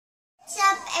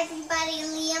everybody,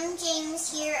 Liam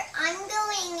James here. I'm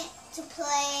going to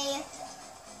play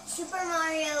Super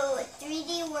Mario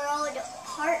 3D World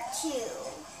Part 2.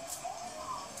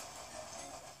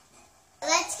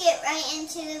 Let's get right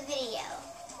into the video.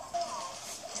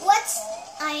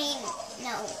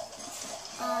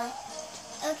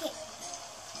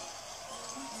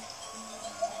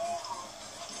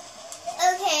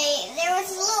 Okay, there was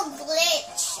a little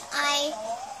glitch.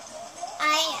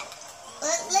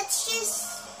 Let's just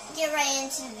get right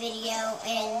into the video,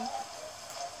 and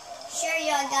sure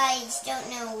y'all guys don't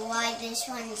know why this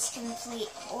one is complete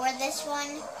or this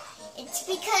one. It's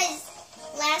because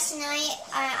last night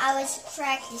I was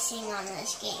practicing on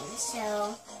this game,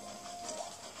 so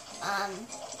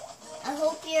I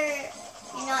hope you're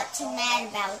not too mad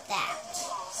about that.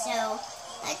 So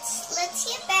let's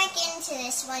get back into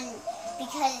this one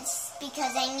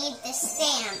because I need the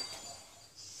stamp.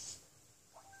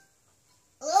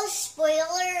 A little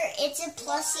spoiler, it's a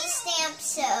Plushie stamp,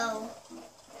 so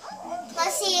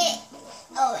Plushie,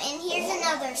 oh, and here's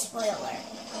another spoiler.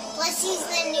 Plushie's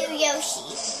the new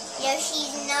Yoshi.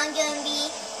 Yoshi's not going to be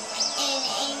in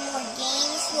any more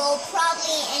games. Well,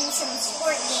 probably in some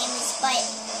sport games, but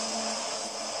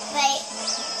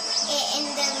in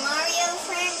the Mario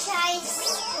franchise,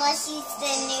 Plushie's the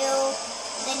new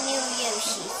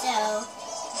Yoshi, so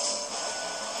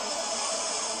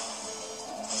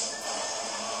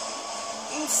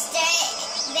instead,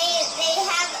 they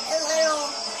have a little,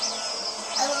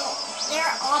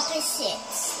 they're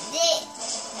opposites.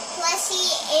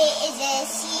 Plushie is a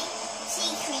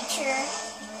sea creature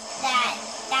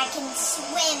that can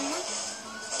swim,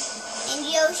 and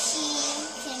Yoshi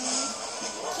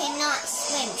cannot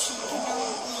swim. She can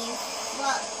only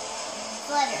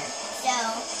flutter. So,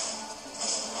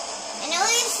 I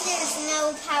noticed there's no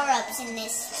power-ups in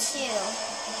this too.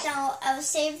 So I'll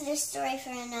save this story for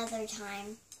another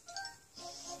time.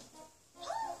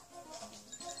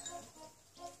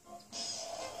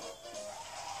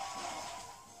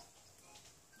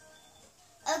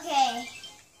 Okay,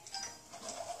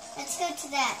 let's go to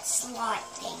that slot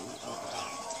thing over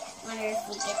there. Wonder if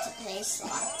we get to play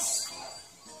slots.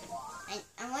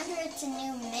 I wonder if it's a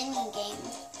new mini game.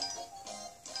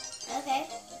 Okay.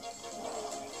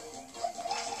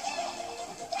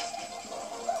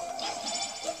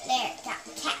 There,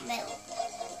 cat middle.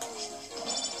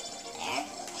 There.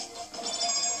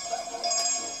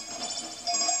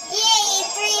 Yay,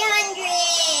 300!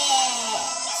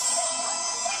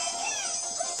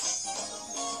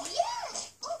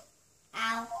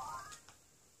 Ow.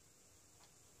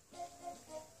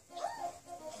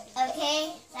 Okay,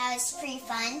 that was pretty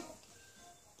fun.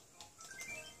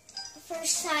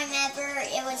 First time ever,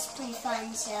 it was pretty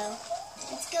fun, so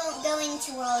let's go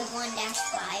into World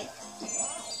 1-5.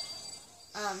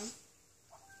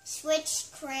 Switch,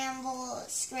 scramble,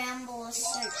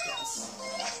 circus.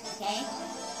 Okay.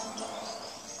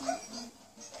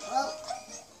 Well.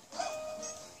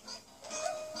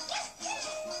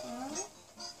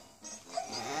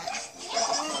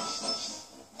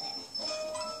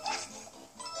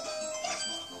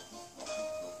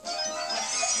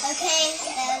 Okay,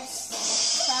 that was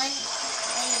fun.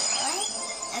 Wait, what?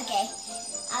 Okay.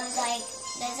 I was like,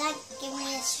 does that give me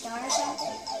a star or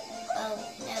something? Oh,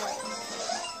 no.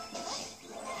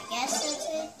 I guess that's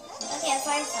it. Okay, a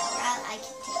fireflower. I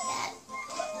can take that.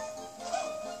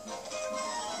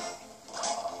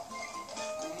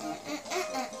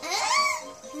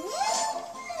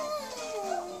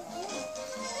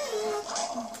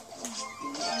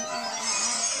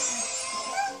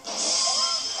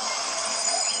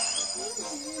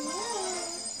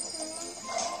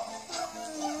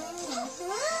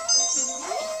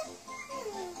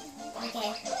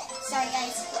 Okay, sorry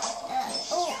guys.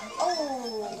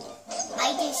 I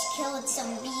just killed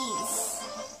some bees.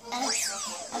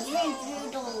 A very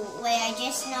brutal way. I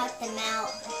just knocked them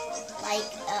out.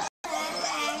 Like,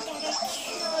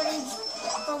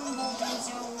 bumblebees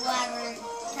or whatever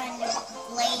kind of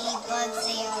ladybugs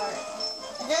they are.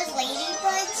 Are those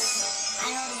ladybugs? I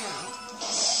don't know.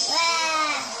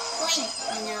 Blink.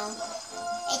 No.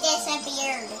 It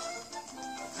disappeared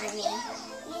on me.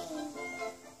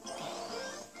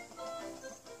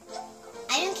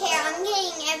 I don't care, I'm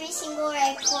getting every single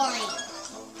red coin.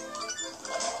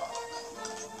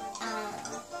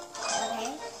 Okay.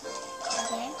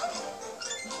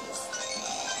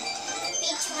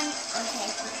 Beach one. Okay.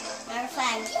 Number 5.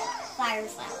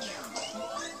 Fireflower.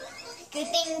 Good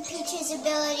thing Peach's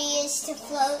ability is to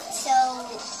float, so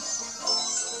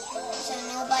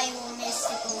nobody will miss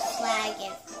the gold flag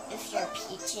if you're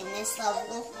Peach in this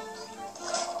level.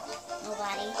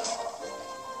 Nobody.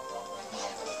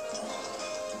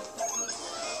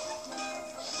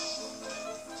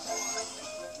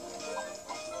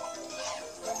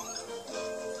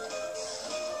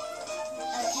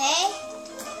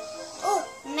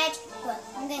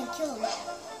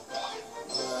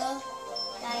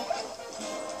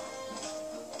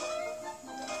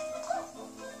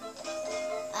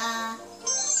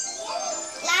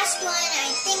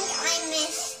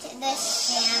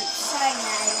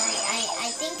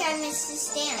 is the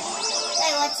stamp?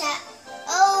 Wait, what's that?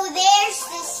 Oh, there's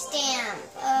the stamp.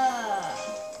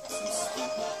 So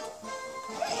stupid.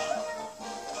 Okay.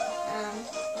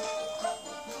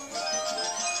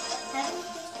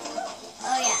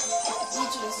 Oh yeah, we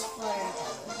choose Fleur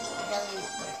really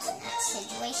works in that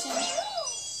situation.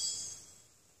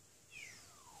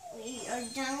 We are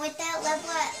done with that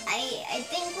level. I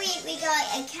think we got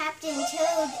a Captain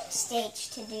Toad stage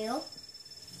to do.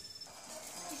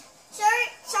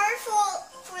 Sorry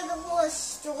for the whole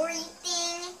story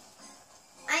thing.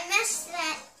 I messed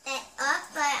that up,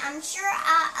 but I'm sure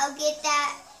I'll get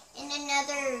that in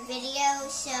another video.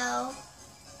 So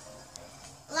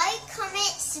like,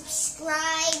 comment,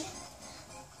 subscribe,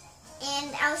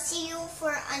 and I'll see you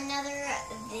for another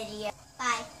video.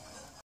 Bye.